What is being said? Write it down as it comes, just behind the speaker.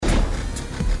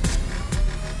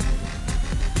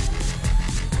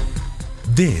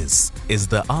This is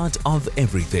The Art of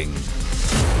Everything.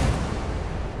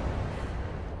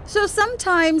 So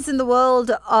sometimes in the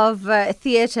world of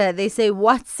theatre, they say,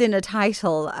 what's in a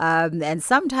title? And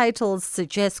some titles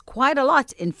suggest quite a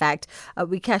lot, in fact.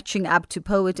 We're catching up to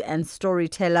poet and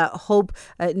storyteller Hope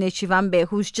Netshivhambe,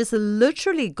 who's just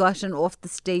literally gotten off the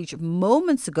stage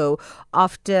moments ago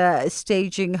after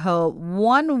staging her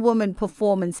one-woman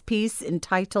performance piece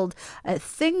entitled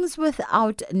Things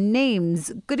Without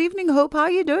Names. Good evening, Hope. How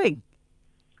are you doing?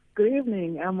 Good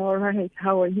evening. I'm all right.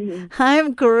 How are you?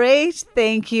 I'm great,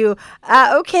 thank you.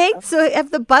 Okay, so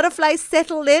have the butterflies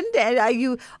settled in? And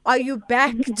are you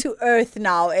back to earth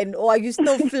now, or are you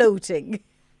still floating?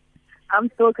 I'm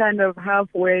still kind of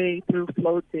halfway through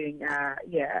floating.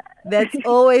 Yeah. That's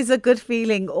always a good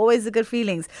feeling. Always a good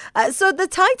feeling. So the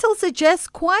title suggests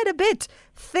quite a bit.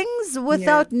 Things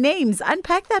Without Names.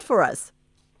 Unpack that for us.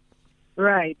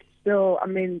 Right. So, I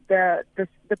mean, the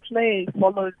play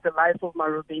follows the life of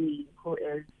Marubini, who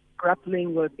is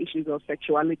grappling with issues of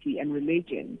sexuality and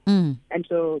religion. And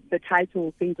so the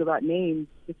title, Things Without Names,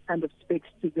 just kind of speaks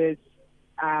to this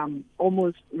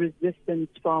almost resistance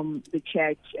from the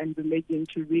church and religion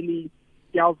to really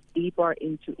delve deeper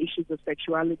into issues of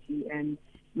sexuality. And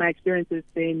my experience has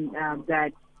been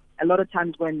that a lot of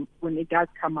times when it does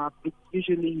come up, it's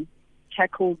usually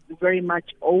tackled very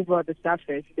much over the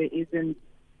surface. There isn't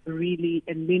really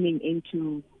a leaning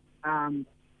into the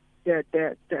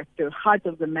heart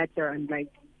of the matter, and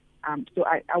so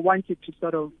I wanted to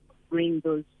sort of bring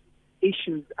those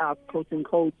issues up, quote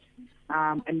unquote,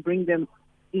 and bring them,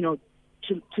 to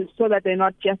so that they're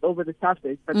not just over the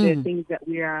surface, but they're things that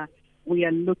we are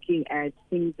looking at,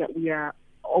 things that we are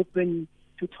open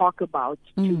to talk about,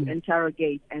 to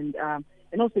interrogate, and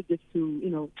also just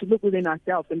to look within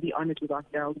ourselves and be honest with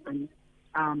ourselves, and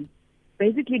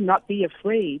basically not be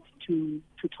afraid to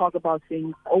talk about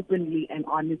things openly and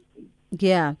honestly.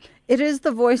 Yeah, it is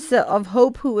the voice of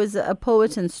Hope, who is a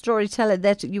poet and storyteller,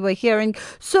 that you were hearing.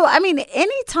 So, I mean,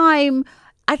 anytime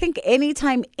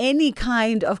any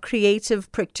kind of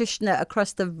creative practitioner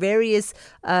across the various,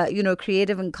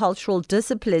 creative and cultural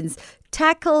disciplines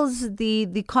tackles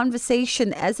the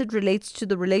conversation as it relates to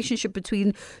the relationship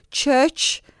between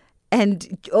church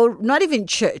or not even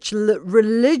church,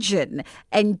 religion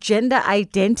and gender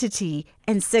identity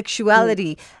and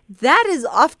sexuality. That is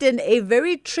often a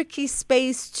very tricky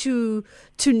space to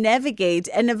navigate,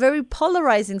 and a very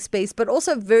polarizing space, but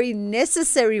also a very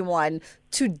necessary one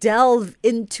to delve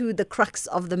into the crux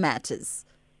of the matters.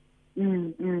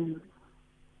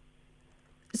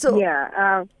 So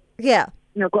yeah.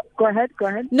 No, go ahead.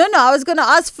 No, I was going to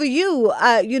ask for you,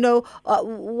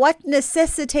 what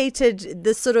necessitated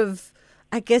the sort of,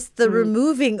 I guess, the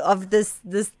removing of this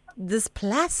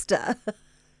plaster?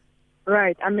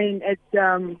 Right. I mean, it's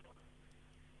the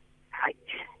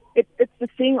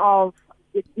thing of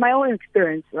my own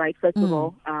experience, right? First of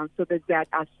all, so there's that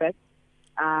aspect,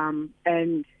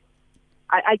 and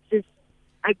I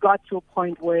got to a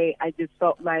point where I just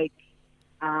felt like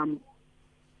I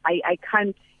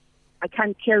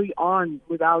can't carry on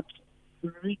without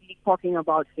really talking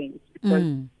about things, because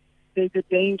there's a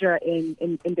danger in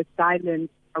the silence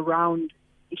around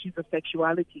issues of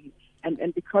sexuality,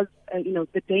 and because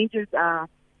the dangers are,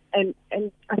 and I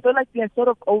feel like they're sort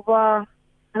of over. I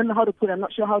don't know how to put it. I'm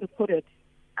not sure how to put it.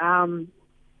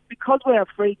 Because we're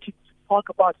afraid to talk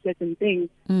about certain things,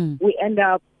 we end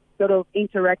up sort of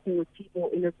interacting with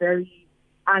people in a very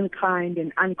unkind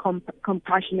and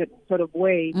uncompassionate sort of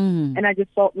way. And I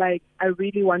just felt like I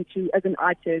really want to, as an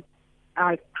artist,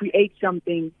 create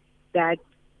something that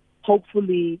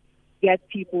hopefully gets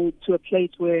people to a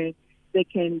place where they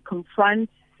can confront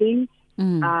things,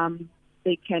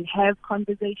 they can have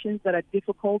conversations that are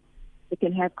difficult, they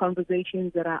can have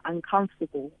conversations that are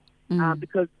uncomfortable,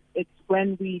 because it's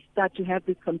when we start to have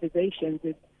these conversations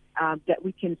that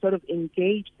we can sort of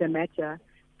engage the matter,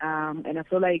 and I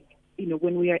feel like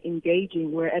when we are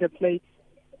engaging, we're at a place,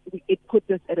 it puts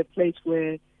us at a place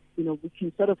where, we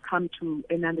can sort of come to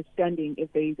an understanding,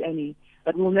 if there is any.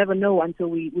 But we'll never know until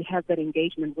we have that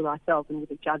engagement with ourselves and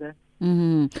with each other.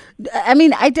 I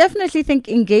mean, I definitely think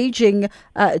engaging,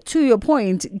 to your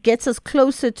point, gets us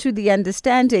closer to the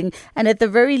understanding. And at the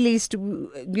very least,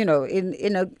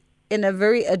 in a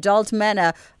very adult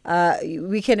manner,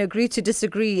 we can agree to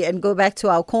disagree and go back to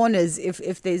our corners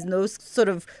if there's no sort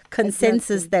of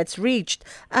consensus that's reached.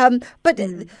 But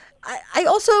I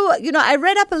also, I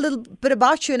read up a little bit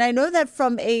about you, and I know that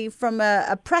from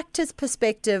a practice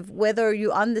perspective, whether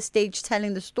you're on the stage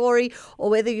telling the story or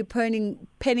whether you're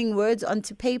penning words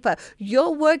onto paper,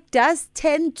 your work does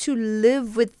tend to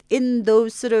live within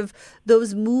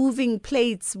those moving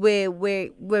plates where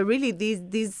really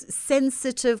these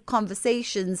sensitive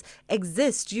conversations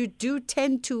exist. You do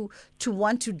tend to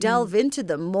want to delve into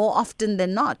them more often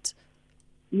than not.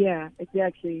 Yeah,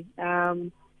 exactly.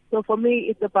 So for me,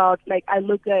 it's about I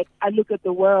look at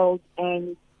the world,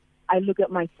 and I look at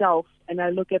myself, and I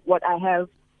look at what I have,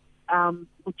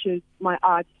 which is my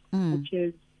art, which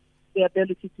is the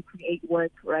ability to create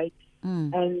work, right?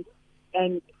 And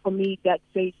for me, that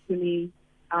says to me,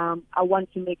 I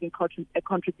want to make a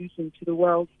contribution to the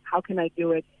world. How can I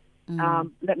do it?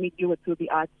 Let me do it through the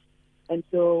arts. And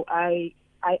so I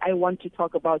want to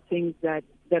talk about things that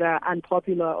are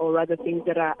unpopular, or rather things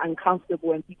that are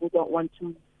uncomfortable and people don't want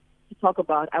to talk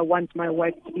about. I want my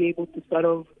work to be able to sort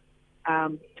of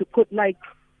to put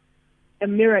a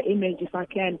mirror image, if I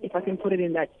can put it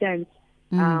in that sense.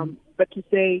 But to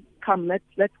say, come,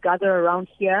 let's gather around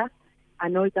here. I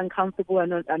know it's uncomfortable. I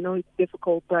know it's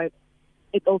difficult, but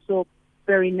it's also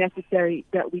very necessary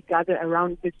that we gather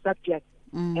around this subject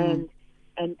and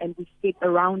we sit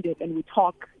around it and we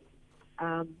talk.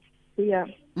 So yeah,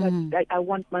 I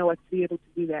want my work to be able to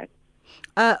do that.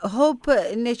 Hope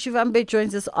Netshivhambe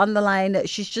joins us on the line.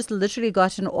 She's just literally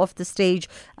gotten off the stage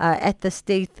at the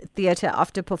State Theatre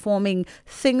after performing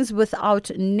Things Without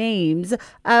Names.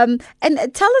 And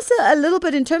tell us a little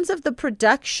bit in terms of the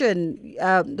production,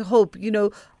 Hope.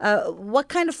 What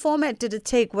kind of format did it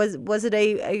take? Was it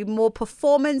a more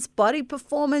body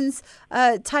performance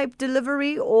type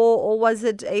delivery, or was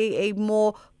it a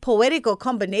more poetic or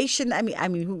combination? I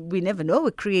mean, we never know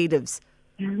with creatives.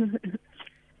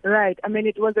 Right. I mean,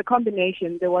 it was a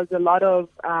combination. There was a lot of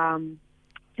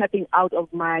stepping out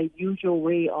of my usual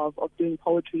way of doing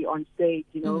poetry on stage,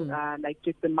 like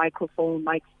just the microphone,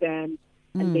 mic stand,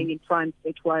 and being in front.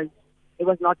 It was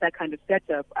not that kind of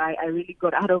setup. I really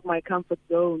got out of my comfort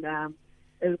zone.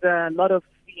 There was a lot of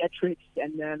theatrics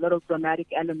and a lot of dramatic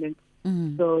elements.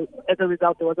 So as a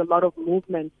result, there was a lot of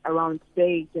movement around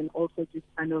stage and also just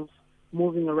kind of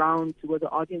moving around to where the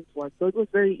audience was. So it was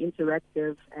very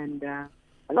interactive and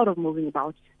a lot of moving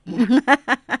about.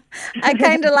 I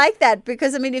kind of like that,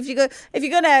 because I mean, if you're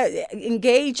going to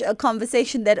engage a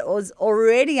conversation that was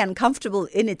already uncomfortable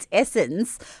in its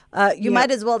essence, you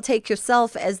might as well take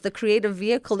yourself as the creative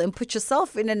vehicle and put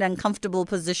yourself in an uncomfortable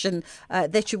position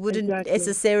that you wouldn't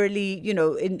necessarily,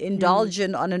 indulge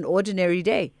in on an ordinary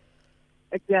day.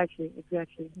 Exactly.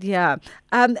 Yeah.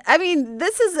 I mean,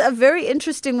 this is a very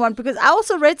interesting one, because I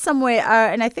also read somewhere,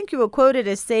 and I think you were quoted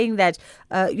as saying that,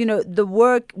 within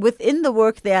the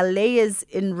work, there are layers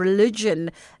in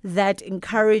religion that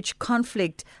encourage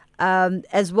conflict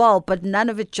as well, but none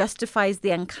of it justifies the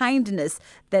unkindness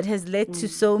that has led to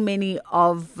so many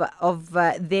of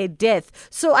their death.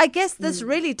 So I guess this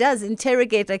really does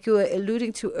interrogate, like you were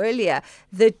alluding to earlier,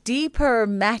 the deeper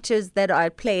matters that are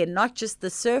at play, and not just the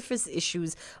surface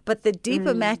issues, but the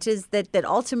deeper matters that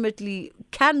ultimately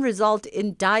can result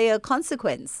in dire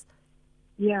consequence.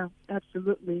 Yeah,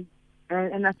 absolutely.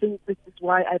 And I think this is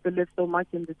why I believe so much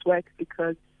in this work,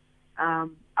 because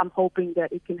I'm hoping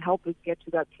that it can help us get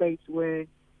to that place where,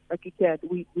 like you said,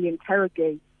 we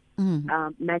interrogate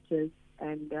matters,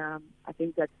 and I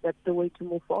think that's the way to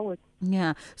move forward.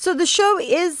 Yeah. So the show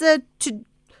is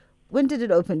when did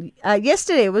it open?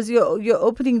 Yesterday was your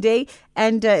opening day,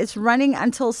 and it's running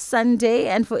until Sunday.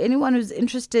 And for anyone who's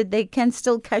interested, they can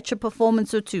still catch a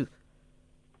performance or two.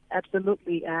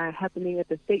 Absolutely. Happening at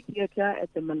the State Theatre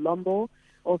at the Malombo,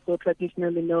 also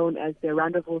traditionally known as the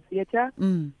Rendezvous Theatre,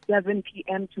 7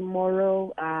 p.m.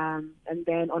 tomorrow, and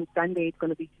then on Sunday it's going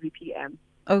to be 3 p.m.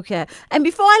 Okay. And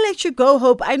before I let you go,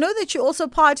 Hope, I know that you're also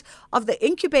part of the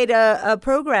incubator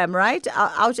program, right,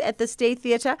 out at the State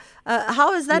Theatre.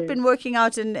 How has that been working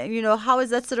out, and how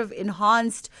has that sort of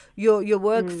enhanced your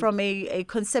work from a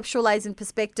conceptualizing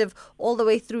perspective all the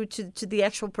way through to the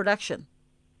actual production?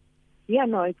 Yeah,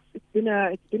 no, it's been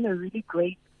a really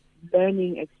great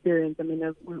learning experience. I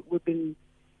mean, we've been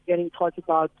getting taught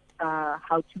about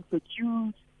how to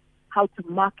produce, how to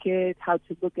market, how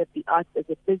to look at the arts as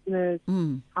a business,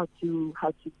 how to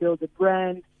build a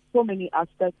brand. So many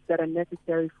aspects that are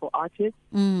necessary for artists,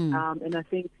 and I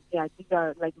think these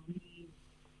are like really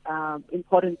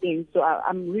important things. So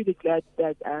I'm really glad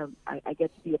that I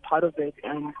get to be a part of it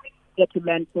and get to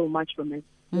learn so much from it.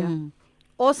 Yeah.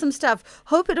 Awesome stuff.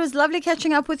 Hope it was lovely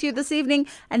catching up with you this evening,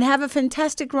 and have a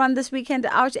fantastic run this weekend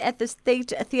out at the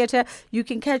State Theatre. You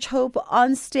can catch Hope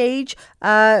on stage,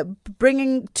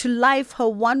 bringing to life her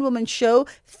one-woman show,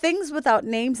 Things Without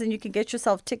Names, and you can get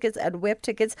yourself tickets at Web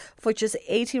Tickets for just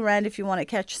 80 Rand if you want to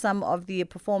catch some of the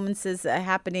performances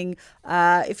happening.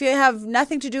 If you have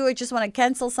nothing to do or just want to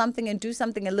cancel something and do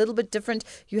something a little bit different,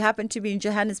 you happen to be in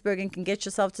Johannesburg and can get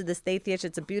yourself to the State Theatre.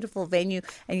 It's a beautiful venue,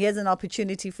 and here's an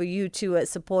opportunity for you to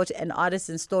support an artist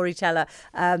and storyteller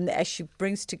as she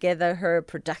brings together her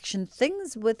production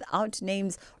Things Without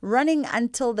Names, running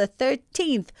until the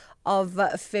 13th of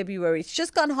February. It's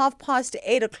just gone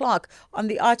 8:30 on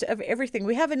The Art of Everything.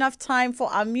 We have enough time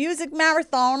for our music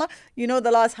marathon. You know,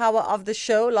 the last half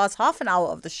an hour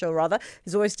of the show rather,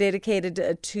 is always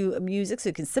dedicated to music, so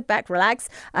you can sit back, relax,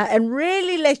 and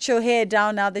really let your hair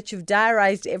down now that you've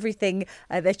diarized everything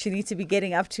that you need to be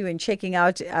getting up to and checking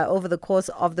out over the course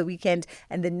of the weekend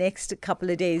and the next couple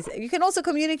of days. You can also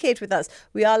communicate with us.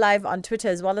 We are live on Twitter,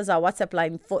 as well as our WhatsApp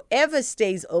line forever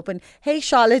stays open. Hey,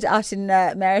 Charlotte out in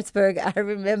Maritzburg, I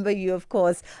remember you, of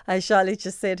course. Charlotte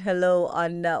just said hello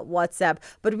on WhatsApp.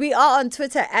 But we are on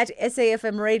Twitter at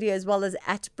SAFM Radio, as well as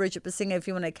at Bridget Basinga if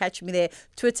you want to catch me there.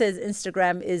 Twitter's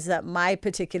Instagram is my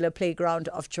particular playground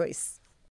of choice.